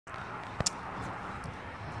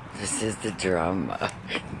This is the drama.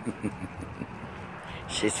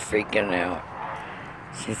 She's freaking out.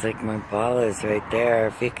 She's like, my ball is right there.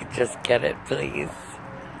 If you could just get it, please.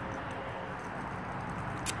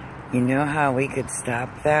 You know how we could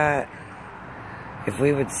stop that? If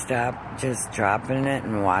we would stop just dropping it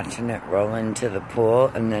and watching it roll into the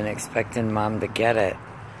pool and then expecting Mom to get it.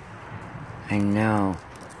 I know.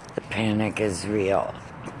 The panic is real.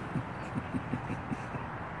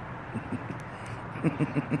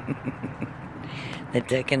 The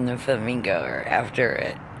duck and the flamingo are after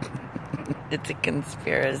it. It's a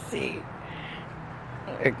conspiracy.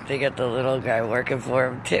 They got the little guy working for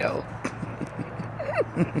him too.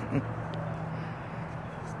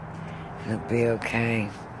 It'll be okay.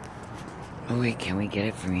 Oh wait, can we get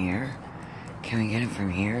it from here? Can we get it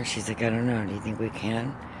from here? She's like, I don't know. Do you think we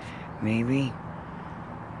can? Maybe?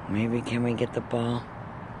 Maybe can we get the ball?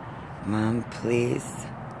 Mom, please?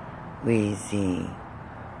 Weezie.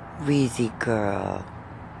 Weezie girl.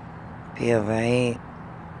 Be alright?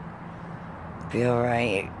 Be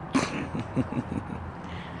alright?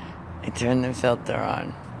 I turned the filter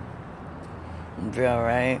on. Be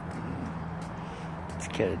alright? Let's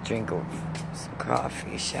get a drink of some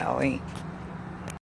coffee, shall we?